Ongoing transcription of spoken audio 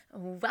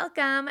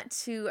Welcome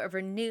to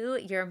Renew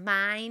Your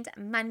Mind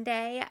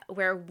Monday,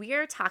 where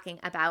we're talking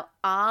about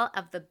all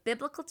of the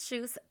biblical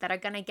truths that are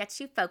going to get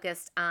you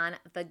focused on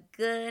the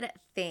good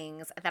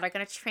things that are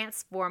going to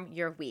transform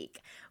your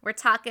week. We're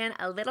talking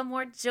a little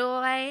more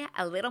joy,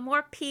 a little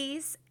more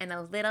peace, and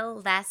a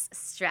little less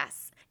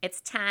stress. It's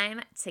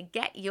time to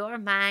get your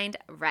mind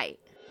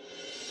right.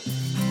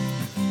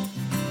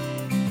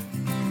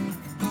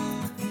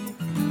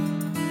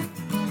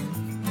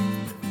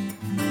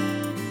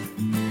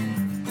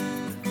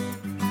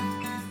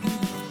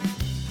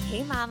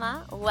 Hey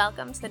mama,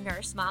 welcome to the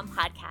Nourish Mom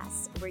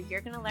podcast, where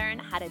you're going to learn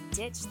how to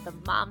ditch the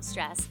mom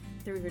stress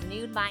through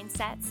renewed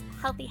mindsets,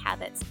 healthy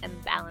habits,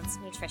 and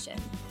balanced nutrition.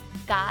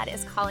 God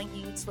is calling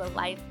you to a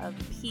life of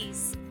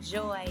peace,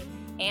 joy,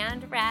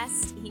 and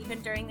rest,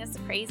 even during this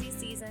crazy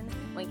season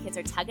when kids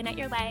are tugging at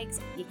your legs,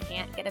 you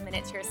can't get a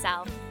minute to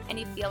yourself, and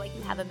you feel like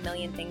you have a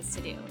million things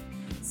to do.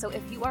 So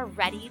if you are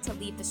ready to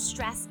leave the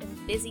stress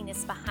and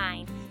busyness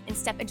behind and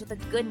step into the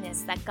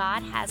goodness that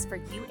God has for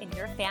you and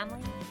your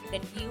family,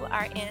 then you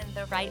are in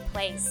the right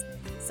place.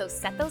 So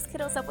set those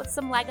kiddos up with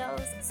some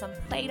Legos, some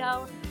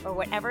Play-Doh, or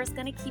whatever is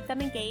going to keep them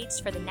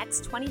engaged for the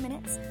next 20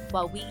 minutes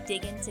while we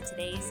dig into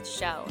today's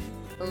show.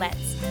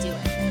 Let's do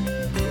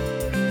it.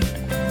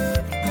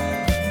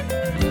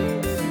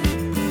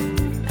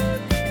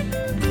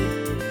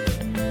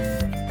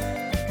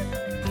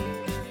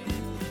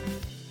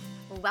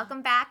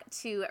 Welcome back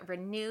to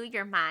Renew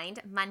Your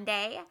Mind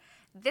Monday.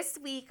 This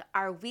week,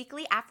 our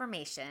weekly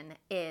affirmation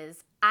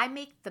is, I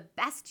make the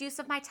best use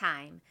of my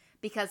time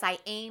because I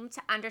aim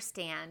to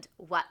understand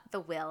what the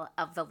will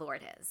of the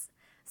Lord is.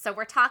 So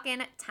we're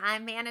talking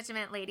time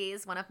management,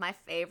 ladies, one of my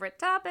favorite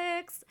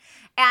topics.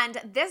 And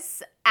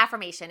this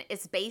affirmation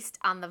is based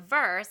on the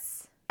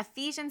verse,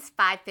 Ephesians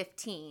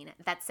 5:15,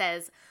 that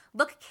says,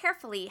 look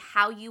carefully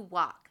how you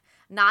walk,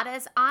 not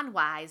as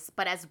unwise,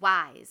 but as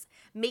wise,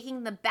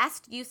 making the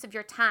best use of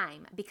your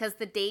time because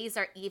the days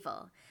are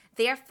evil.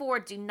 Therefore,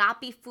 do not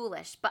be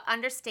foolish, but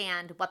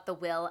understand what the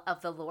will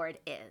of the Lord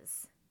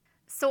is.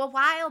 So a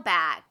while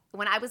back,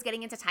 when I was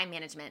getting into time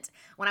management,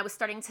 when I was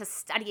starting to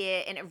study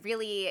it, and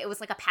it was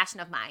like a passion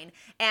of mine,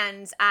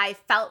 and I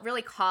felt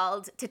really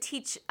called to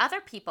teach other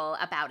people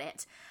about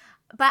it.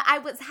 But I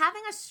was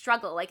having a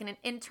struggle, like an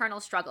internal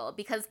struggle,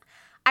 because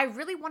I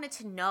really wanted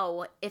to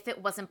know if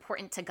it was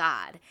important to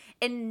God.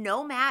 And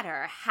no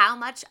matter how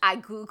much I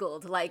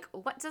Googled, like,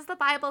 what does the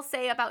Bible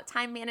say about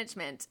time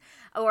management?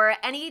 Or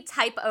any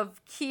type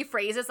of key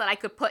phrases that I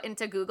could put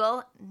into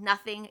Google,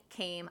 nothing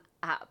came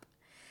up.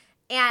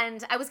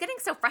 And I was getting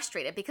so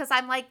frustrated because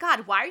I'm like,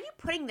 God, why are you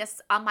putting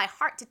this on my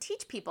heart to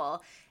teach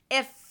people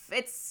if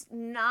it's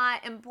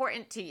not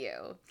important to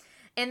you?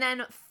 And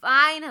then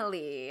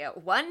finally,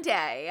 one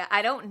day,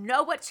 I don't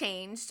know what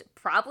changed,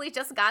 probably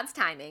just God's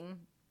timing,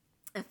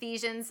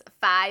 Ephesians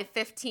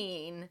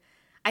 5:15.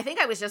 I think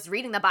I was just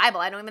reading the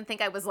Bible. I don't even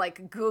think I was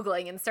like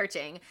Googling and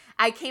searching.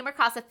 I came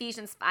across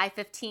Ephesians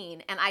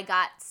 5:15 and I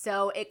got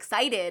so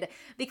excited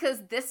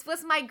because this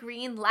was my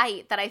green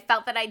light that I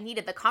felt that I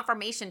needed, the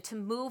confirmation to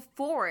move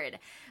forward,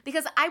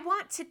 because I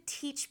want to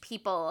teach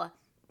people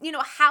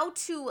how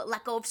to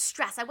let go of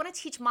stress. I want to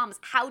teach moms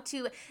how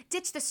to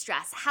ditch the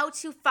stress, how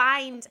to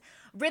find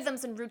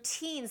rhythms and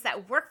routines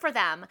that work for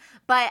them.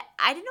 But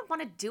I didn't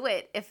want to do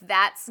it if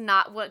that's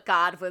not what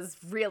God was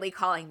really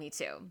calling me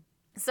to.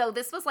 So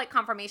this was like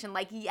confirmation,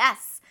 like,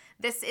 yes,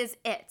 this is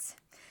it.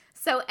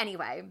 So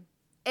anyway,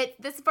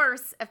 this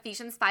verse,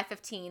 Ephesians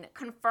 5:15,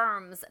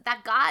 confirms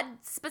that God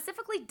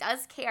specifically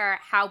does care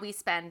how we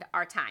spend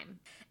our time.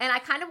 And I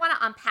kind of want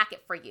to unpack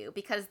it for you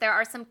because there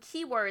are some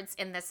key words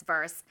in this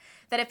verse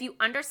that if you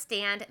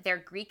understand their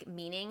Greek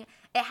meaning,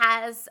 it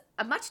has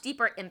a much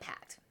deeper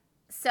impact.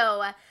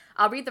 So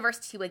I'll read the verse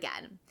to you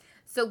again.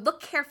 So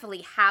look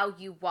carefully how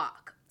you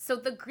walk. So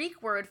the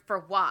Greek word for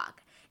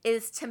walk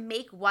is to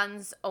make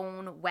one's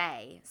own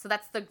way. So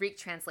that's the Greek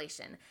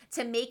translation,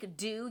 to make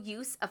due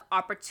use of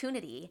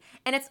opportunity.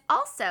 And it's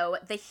also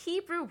the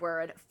Hebrew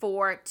word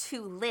for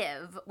to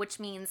live,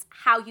 which means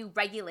how you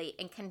regulate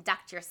and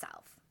conduct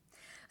yourself.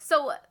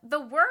 So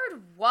the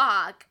word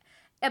walk,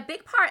 a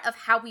big part of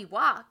how we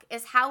walk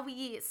is how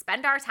we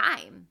spend our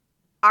time.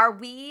 Are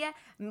we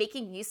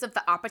making use of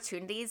the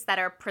opportunities that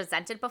are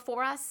presented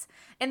before us?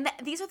 And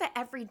these are the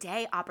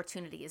everyday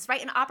opportunities,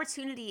 right? An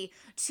opportunity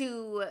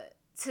to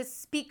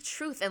speak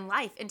truth and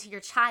life into your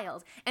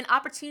child, an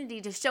opportunity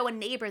to show a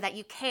neighbor that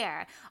you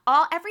care.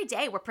 Every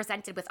day we're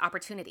presented with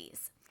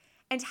opportunities.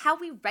 And how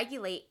we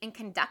regulate and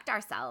conduct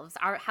ourselves,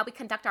 how we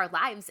conduct our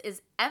lives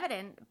is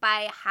evident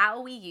by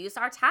how we use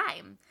our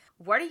time.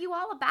 What are you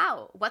all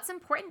about? What's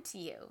important to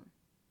you?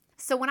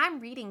 So when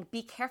I'm reading,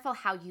 be careful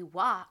how you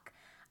walk,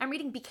 I'm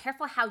reading, be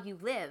careful how you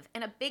live.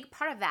 And a big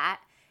part of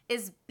that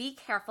is be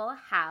careful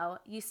how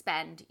you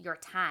spend your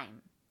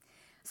time.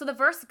 So the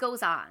verse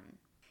goes on.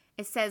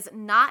 It says,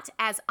 not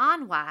as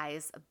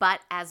unwise,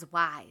 but as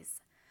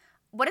wise.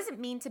 What does it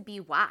mean to be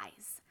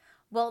wise?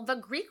 Well, the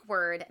Greek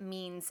word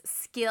means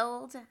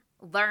skilled,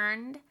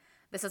 learned.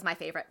 This is my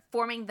favorite,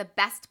 forming the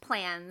best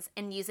plans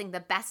and using the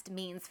best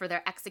means for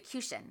their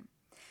execution.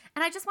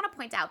 And I just want to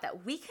point out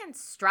that we can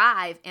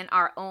strive in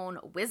our own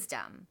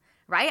wisdom,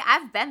 right?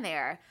 I've been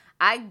there.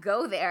 I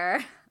go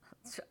there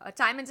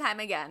time and time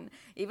again,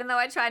 even though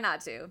I try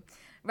not to,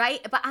 right?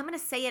 But I'm going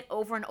to say it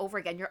over and over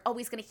again. You're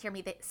always going to hear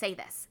me say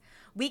this.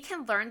 We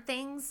can learn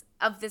things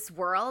of this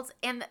world,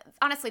 and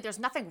honestly, there's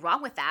nothing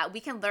wrong with that. We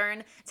can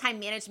learn time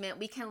management.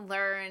 We can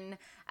learn,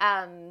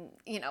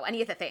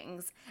 any of the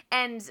things,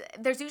 and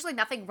there's usually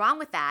nothing wrong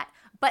with that,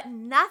 but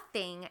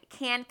nothing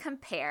can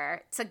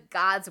compare to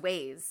God's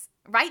ways,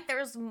 right?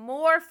 There's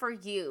more for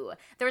you.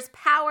 There's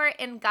power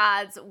in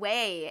God's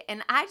way,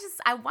 and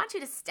I want you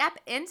to step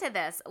into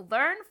this.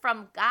 Learn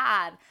from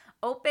God.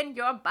 Open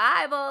your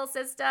Bible,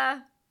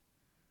 sister.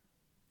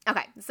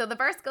 Okay, so the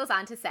verse goes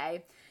on to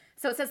say,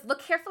 so it says,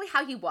 look carefully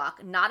how you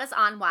walk, not as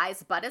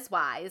unwise, but as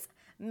wise,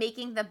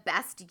 making the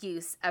best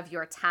use of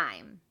your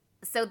time.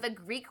 So the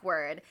Greek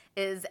word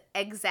is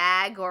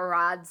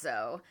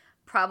exagorazo,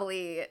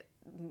 probably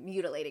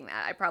mutilating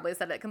that. I probably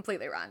said it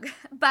completely wrong.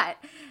 But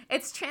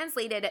it's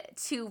translated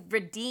to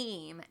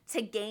redeem,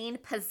 to gain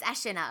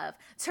possession of,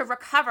 to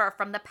recover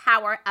from the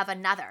power of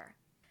another.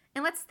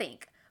 And let's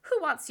think, who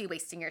wants you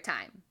wasting your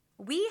time?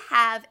 We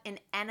have an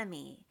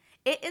enemy.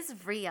 It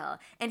is real,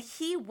 and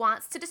he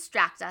wants to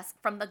distract us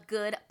from the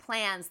good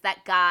plans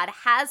that God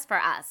has for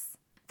us.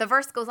 The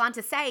verse goes on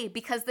to say,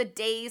 because the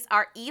days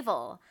are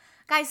evil.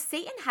 Guys,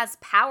 Satan has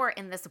power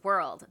in this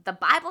world. The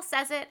Bible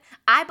says it.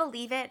 I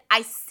believe it.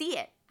 I see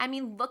it. I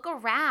mean, look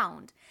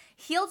around.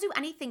 He'll do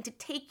anything to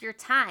take your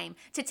time,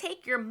 to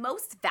take your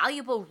most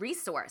valuable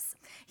resource.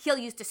 He'll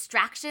use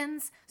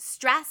distractions,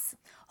 stress,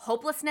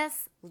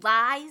 hopelessness,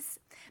 lies,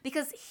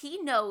 because he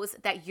knows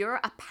that you're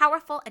a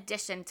powerful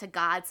addition to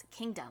God's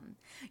kingdom.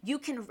 You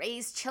can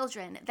raise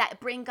children that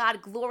bring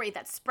God glory,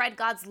 that spread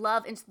God's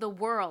love into the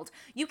world.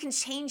 You can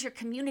change your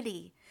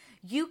community.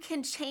 You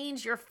can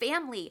change your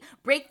family,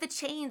 break the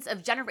chains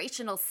of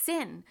generational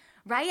sin,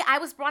 right? I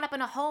was brought up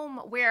in a home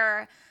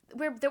where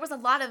there was a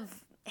lot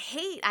of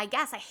hate, I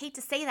guess. I hate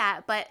to say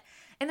that,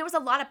 and there was a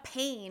lot of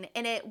pain,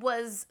 and it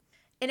was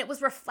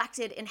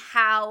reflected in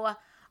how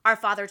our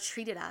father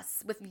treated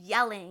us, with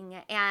yelling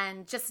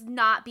and just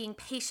not being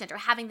patient or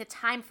having the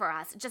time for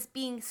us, just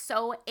being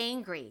so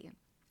angry.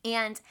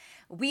 And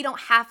we don't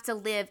have to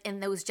live in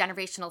those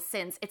generational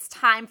sins. It's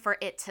time for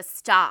it to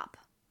stop.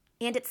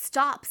 And it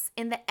stops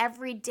in the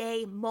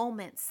everyday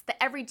moments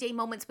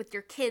with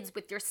your kids,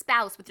 with your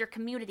spouse, with your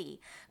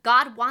community.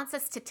 God wants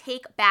us to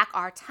take back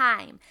our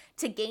time,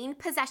 to gain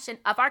possession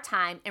of our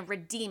time and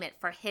redeem it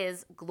for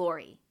his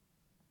glory.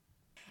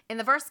 And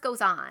the verse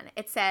goes on.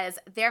 It says,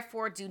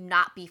 therefore, do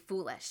not be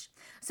foolish.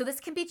 So this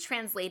can be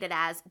translated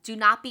as, do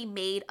not be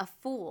made a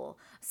fool,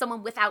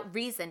 someone without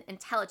reason,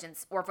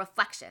 intelligence, or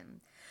reflection,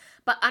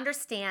 but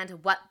understand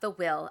what the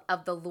will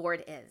of the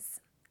Lord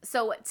is.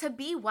 So to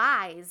be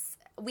wise,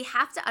 we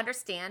have to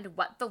understand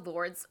what the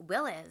Lord's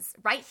will is,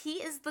 right? He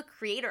is the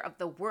creator of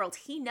the world.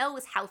 He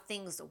knows how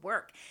things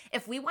work.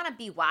 If we want to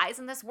be wise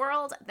in this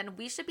world, then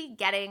we should be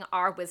getting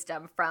our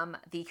wisdom from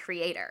the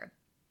creator.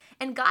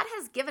 And God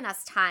has given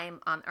us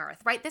time on earth,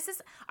 right?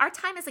 Our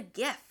time is a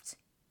gift.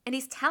 And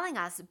he's telling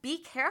us, be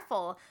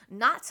careful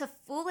not to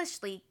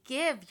foolishly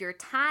give your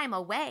time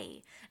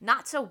away,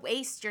 not to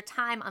waste your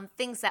time on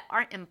things that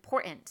aren't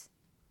important.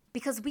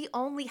 Because we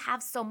only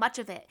have so much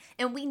of it,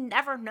 and we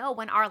never know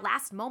when our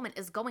last moment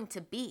is going to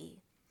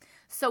be.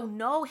 So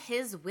know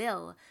his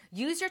will.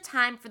 Use your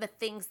time for the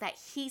things that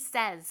he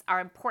says are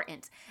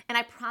important. And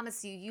I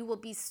promise you, you will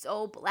be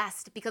so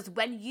blessed, because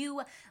when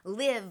you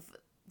live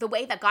the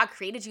way that God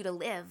created you to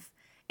live,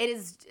 it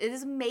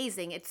is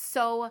amazing. It's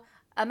so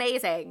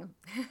amazing.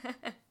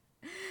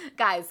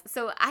 Guys,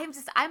 so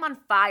I'm on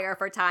fire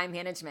for time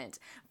management,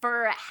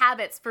 for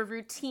habits, for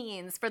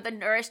routines, for the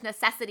nourished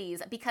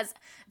necessities, because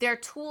they're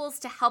tools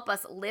to help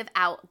us live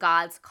out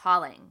God's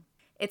calling.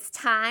 It's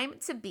time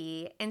to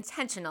be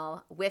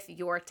intentional with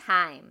your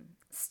time.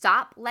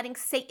 Stop letting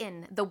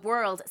Satan, the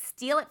world,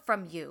 steal it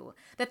from you.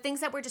 The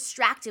things that we're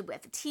distracted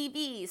with,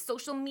 TV,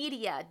 social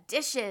media,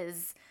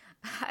 dishes.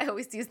 I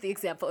always use the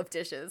example of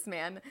dishes,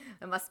 man.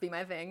 That must be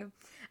my thing.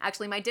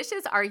 Actually, my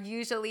dishes are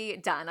usually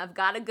done. I've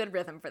got a good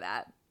rhythm for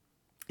that.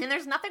 And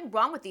there's nothing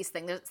wrong with these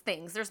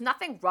things. There's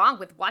nothing wrong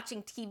with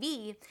watching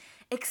TV,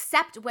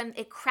 except when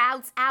it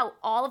crowds out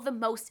all of the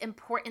most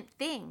important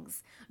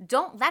things.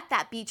 Don't let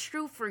that be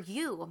true for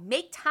you.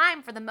 Make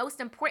time for the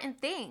most important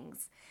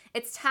things.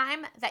 It's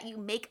time that you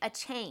make a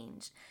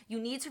change. You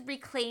need to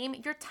reclaim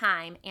your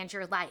time and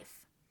your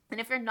life. And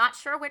if you're not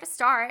sure where to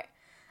start,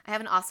 I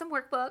have an awesome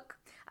workbook.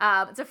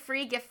 It's a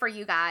free gift for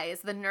you guys,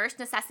 the Nourished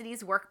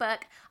Necessities Workbook.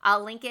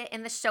 I'll link it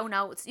in the show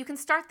notes. You can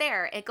start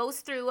there. It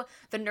goes through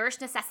the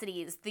nourished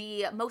necessities,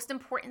 the most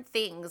important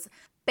things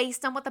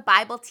based on what the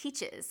Bible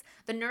teaches.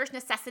 The nourished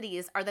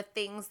necessities are the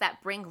things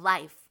that bring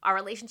life, our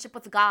relationship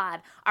with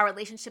God, our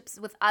relationships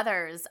with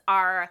others,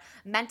 our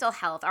mental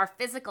health, our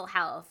physical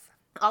health,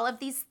 all of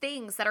these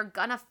things that are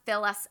gonna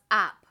fill us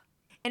up.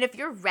 And if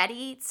you're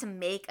ready to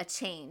make a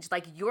change,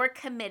 like you're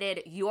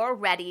committed, you're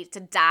ready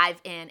to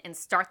dive in and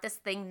start this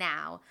thing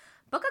now,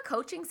 book a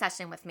coaching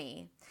session with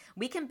me.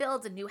 We can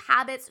build new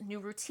habits, new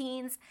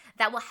routines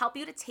that will help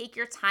you to take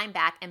your time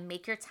back and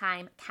make your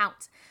time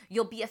count.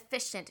 You'll be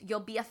efficient, you'll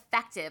be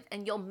effective,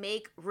 and you'll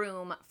make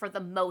room for the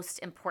most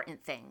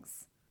important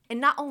things. And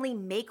not only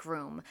make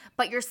room,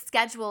 but your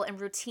schedule and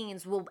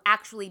routines will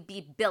actually be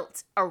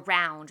built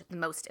around the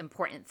most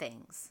important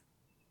things.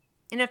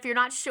 And if you're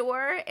not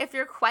sure if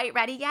you're quite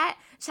ready yet,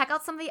 check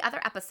out some of the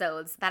other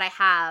episodes that I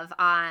have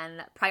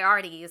on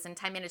priorities and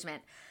time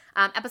management.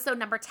 Episode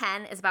number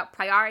 10 is about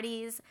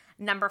priorities.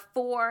 Number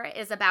 4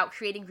 is about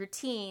creating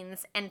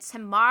routines. And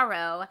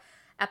tomorrow,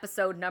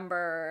 episode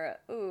number,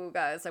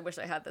 guys, I wish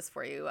I had this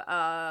for you.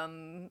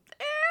 14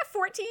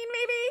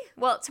 maybe?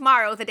 Well,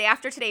 tomorrow, the day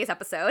after today's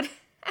episode,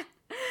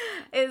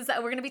 we're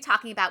going to be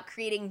talking about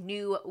creating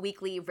new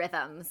weekly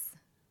rhythms.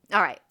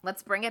 All right,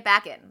 let's bring it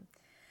back in.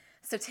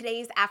 So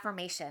today's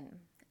affirmation: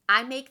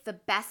 I make the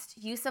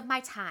best use of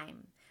my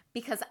time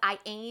because I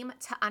aim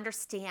to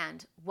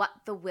understand what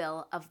the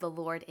will of the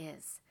Lord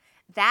is.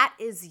 That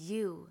is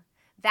you.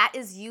 That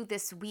is you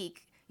this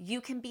week. You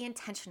can be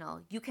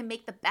intentional. You can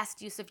make the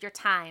best use of your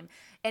time,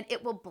 and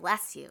it will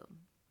bless you.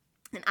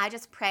 And I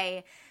just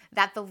pray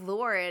that the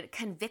Lord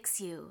convicts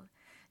you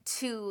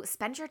to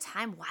spend your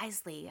time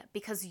wisely,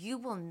 because you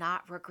will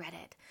not regret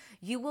it.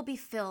 You will be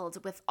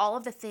filled with all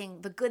of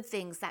the good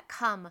things that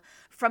come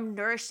from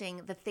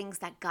nourishing the things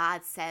that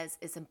God says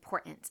is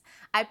important.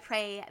 I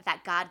pray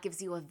that God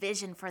gives you a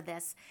vision for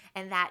this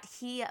and that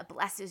He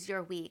blesses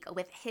your week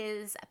with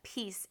His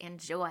peace and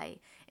joy.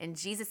 In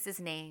Jesus'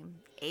 name,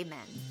 amen.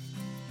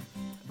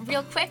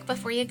 Real quick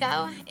before you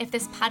go, if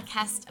this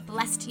podcast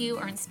blessed you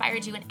or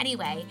inspired you in any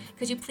way,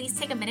 could you please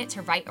take a minute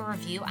to write a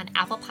review on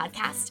Apple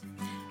Podcast?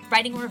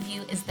 Writing a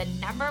review is the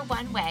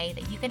 #1 way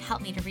that you can help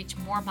me to reach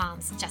more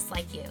moms just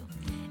like you.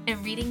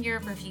 And reading your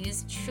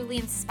reviews truly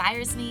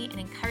inspires me and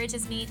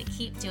encourages me to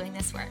keep doing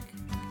this work.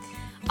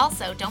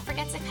 Also, don't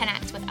forget to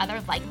connect with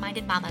other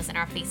like-minded mamas in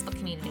our Facebook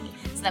community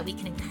so that we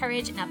can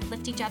encourage and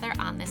uplift each other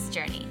on this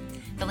journey.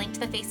 The link to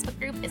the Facebook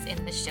group is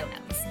in the show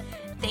notes.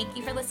 Thank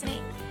you for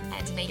listening,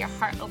 and may your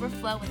heart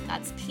overflow with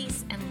God's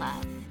peace and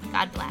love.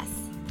 God bless.